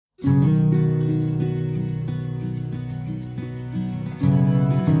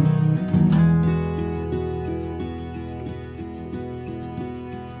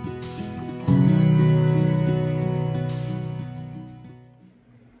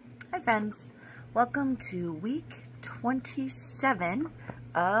Hi friends, welcome to week 27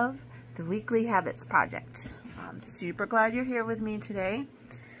 of the Weekly Habits Project. I'm super glad you're here with me today,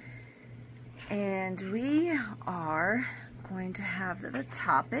 and we are going to have the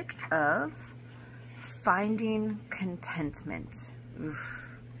topic of finding contentment.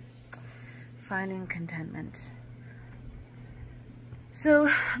 Finding contentment.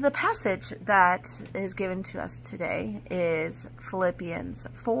 So the passage that is given to us today is Philippians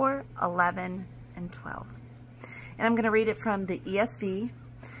 4, 11, and 12. And I'm going to read it from the ESV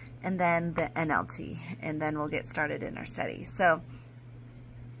and then the NLT, and then we'll get started in our study. So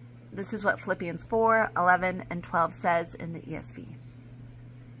this is what Philippians 4, 11, and 12 says in the ESV.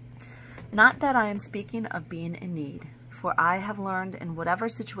 Not that I am speaking of being in need, for I have learned in whatever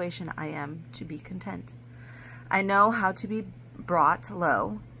situation I am to be content. I know how to be brought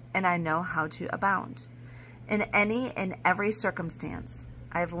low, and I know how to abound. In any and every circumstance,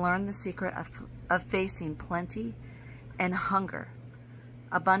 I have learned the secret of facing plenty and hunger,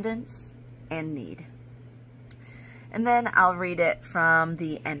 abundance and need. And then I'll read it from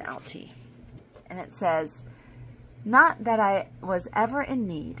the NLT. And it says, not that I was ever in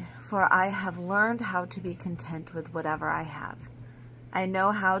need, for I have learned how to be content with whatever I have. I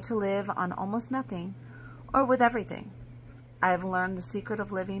know how to live on almost nothing or with everything. I have learned the secret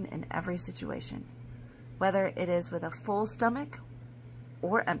of living in every situation, whether it is with a full stomach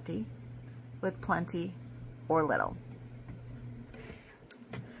or empty, with plenty or little.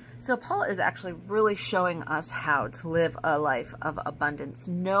 So Paul is actually really showing us how to live a life of abundance,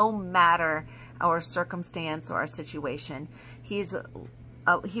 no matter our circumstance or our situation. He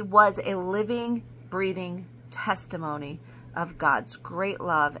was a living, breathing testimony of God's great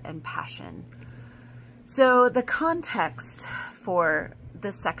love and passion. So the context for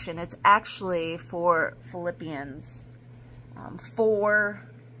this section, it's actually for Philippians 4,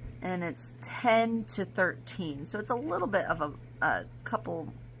 and it's 10 to 13. So it's a little bit of a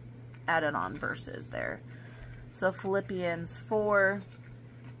couple added on verses there. So Philippians 4,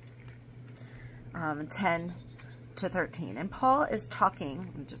 10 to 13. And Paul is talking,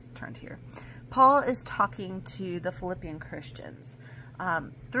 let me just turn here. Paul is talking to the Philippian Christians.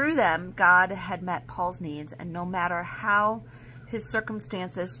 Through them, God had met Paul's needs, and no matter how his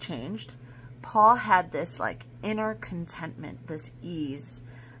circumstances changed, Paul had this like inner contentment, this ease,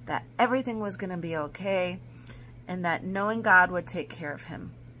 that everything was going to be okay, and that knowing God would take care of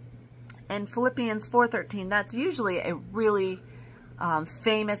him. In Philippians 4:13, that's usually a really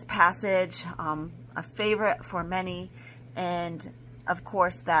famous passage, a favorite for many, and of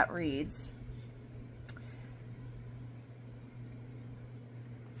course that reads,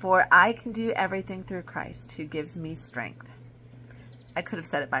 for I can do everything through Christ who gives me strength. I could have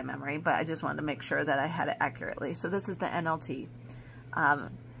said it by memory, but I just wanted to make sure that I had it accurately. So this is the NLT.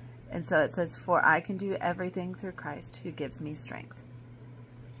 And so it says, for I can do everything through Christ who gives me strength.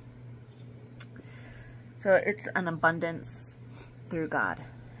 So it's an abundance through God,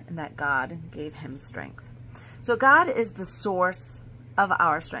 and that God gave him strength. So God is the source of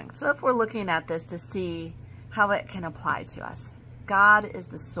our strength. So if we're looking at this to see how it can apply to us, God is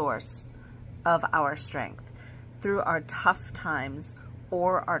the source of our strength through our tough times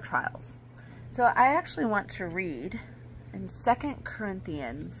or our trials. So I actually want to read in 2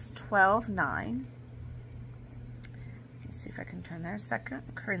 Corinthians 12:9. Let's see if I can turn there. 2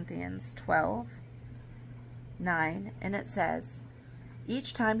 Corinthians 12:9, and it says,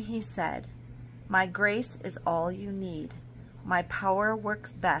 each time he said, my grace is all you need. My power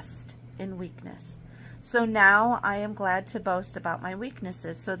works best in weakness. So now I am glad to boast about my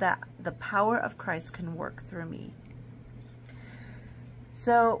weaknesses so that the power of Christ can work through me.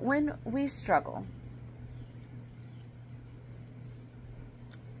 So when we struggle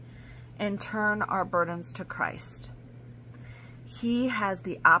and turn our burdens to Christ, he has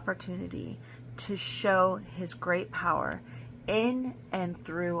the opportunity to show his great power in and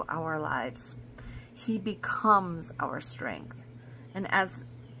through our lives. He becomes our strength. And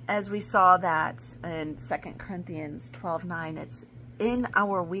as we saw that in 2 Corinthians 12:9, it's in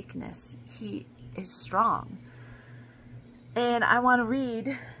our weakness, he is strong. And I want to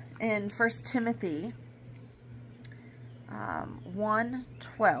read in 1 Timothy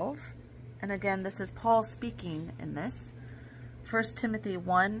 1:12. And again, this is Paul speaking in this. 1 Timothy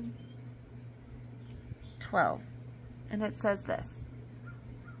 1:12. And it says this,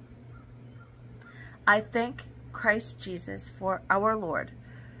 I thank Christ Jesus our Lord,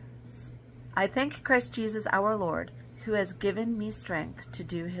 who has given me strength to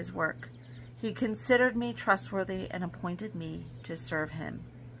do his work. He considered me trustworthy and appointed me to serve him.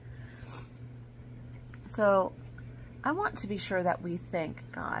 So I want to be sure that we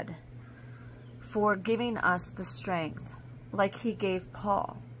thank God for giving us the strength like he gave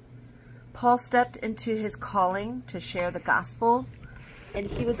Paul. Paul stepped into his calling to share the gospel, and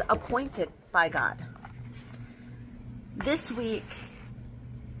he was appointed by God. This week,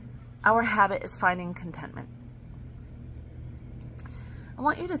 our habit is finding contentment. I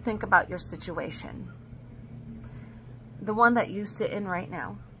want you to think about your situation, the one that you sit in right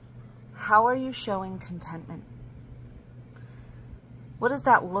now. How are you showing contentment? What does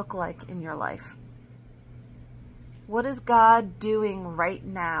that look like in your life? What is God doing right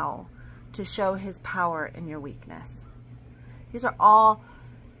now to show his power in your weakness? These are all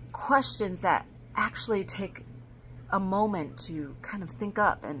questions that actually take a moment to kind of think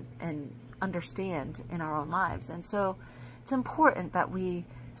up and understand in our own lives. And so it's important that we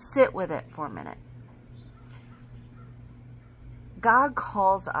sit with it for a minute. God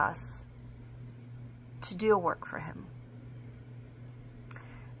calls us to do a work for him.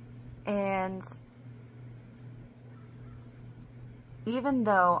 And even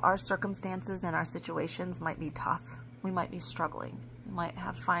though our circumstances and our situations might be tough, we might be struggling, we might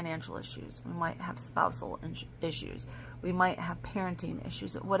have financial issues, we might have spousal issues, we might have parenting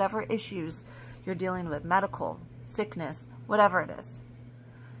issues, whatever issues you're dealing with, medical, sickness, whatever it is.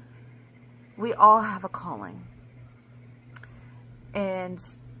 We all have a calling. And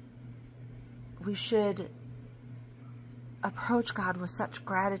we should approach God with such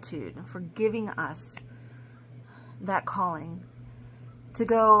gratitude for giving us that calling to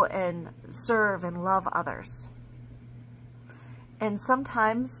go and serve and love others. And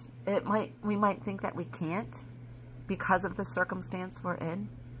sometimes we might think that we can't because of the circumstance we're in.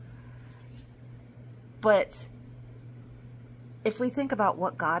 But if we think about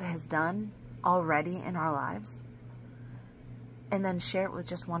what God has done already in our lives and then share it with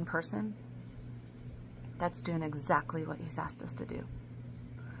just one person, that's doing exactly what he's asked us to do.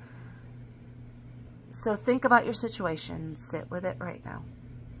 So think about your situation. Sit with it right now.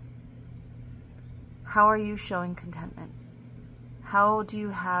 How are you showing contentment? How do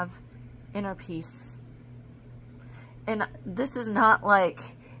you have inner peace? And this is not like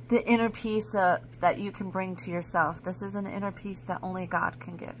the inner peace that you can bring to yourself. This is an inner peace that only God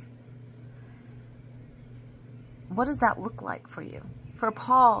can give. What does that look like for you? For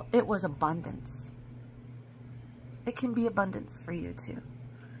Paul, it was abundance. It can be abundance for you too.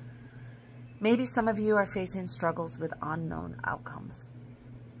 Maybe some of you are facing struggles with unknown outcomes.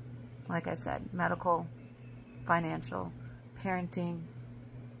 Like I said, medical, financial, parenting,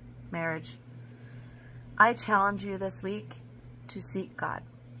 marriage. I challenge you this week to seek God.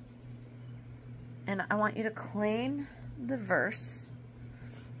 And I want you to claim the verse,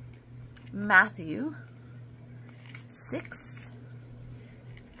 Matthew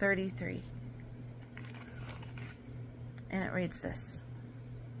 6:33. And it reads this: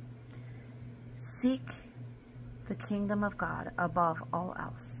 seek the kingdom of God above all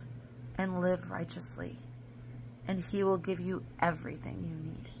else and live righteously, and he will give you everything you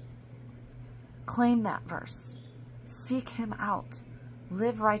need. Claim that verse. Seek him out.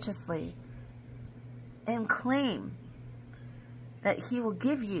 Live righteously. And claim that he will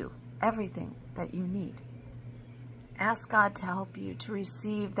give you everything that you need. Ask God to help you to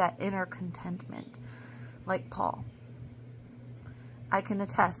receive that inner contentment like Paul. I can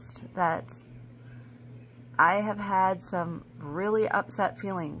attest that I have had some really upset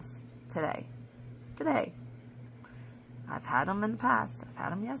feelings today. I've had them in the past. I've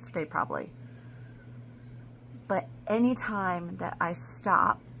had them yesterday probably. But anytime that I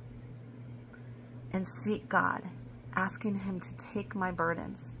stop and seek God, asking him to take my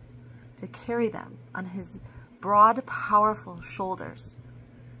burdens, to carry them on his broad, powerful shoulders,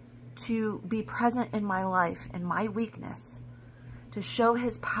 to be present in my life and my weakness, to show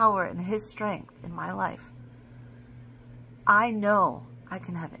his power and his strength in my life, I know I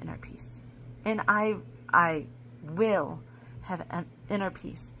can have inner peace. And I will have an inner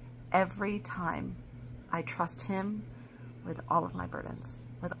peace every time I trust him with all of my burdens,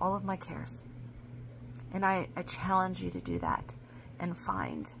 with all of my cares. And I challenge you to do that and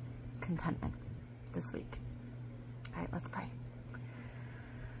find contentment this week. All right, let's pray.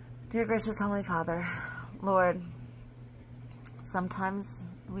 Dear gracious Heavenly Father, Lord, sometimes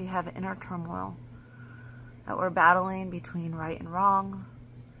we have inner turmoil that we're battling between right and wrong.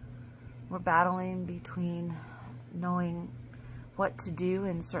 We're battling between knowing what to do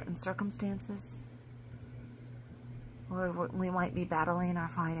in certain circumstances. Or we might be battling our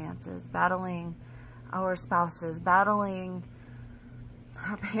finances, battling our spouses, battling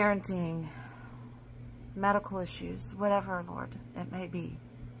our parenting, medical issues, whatever, Lord, it may be.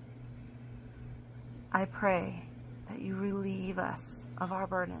 I pray that you relieve us of our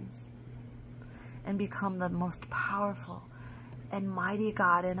burdens and become the most powerful and mighty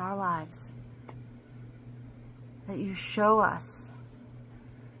God in our lives. That you show us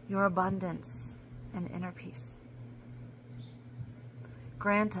your abundance and inner peace.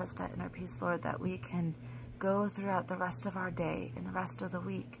 Grant us that inner peace, Lord, that we can go throughout the rest of our day and the rest of the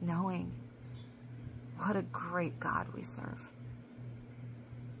week knowing what a great God we serve.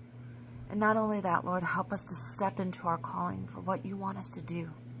 And not only that, Lord, help us to step into our calling for what you want us to do,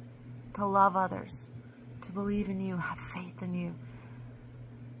 to love others, to believe in you, have faith in you,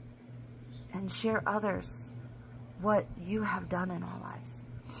 and share others what you have done in our lives.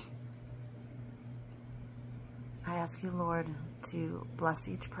 I ask you, Lord, to bless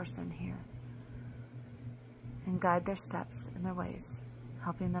each person here and guide their steps and their ways,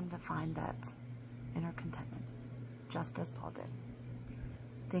 helping them to find that inner contentment, just as Paul did.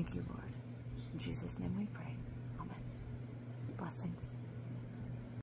 Thank you, Lord. In Jesus' name we pray. Amen. Blessings.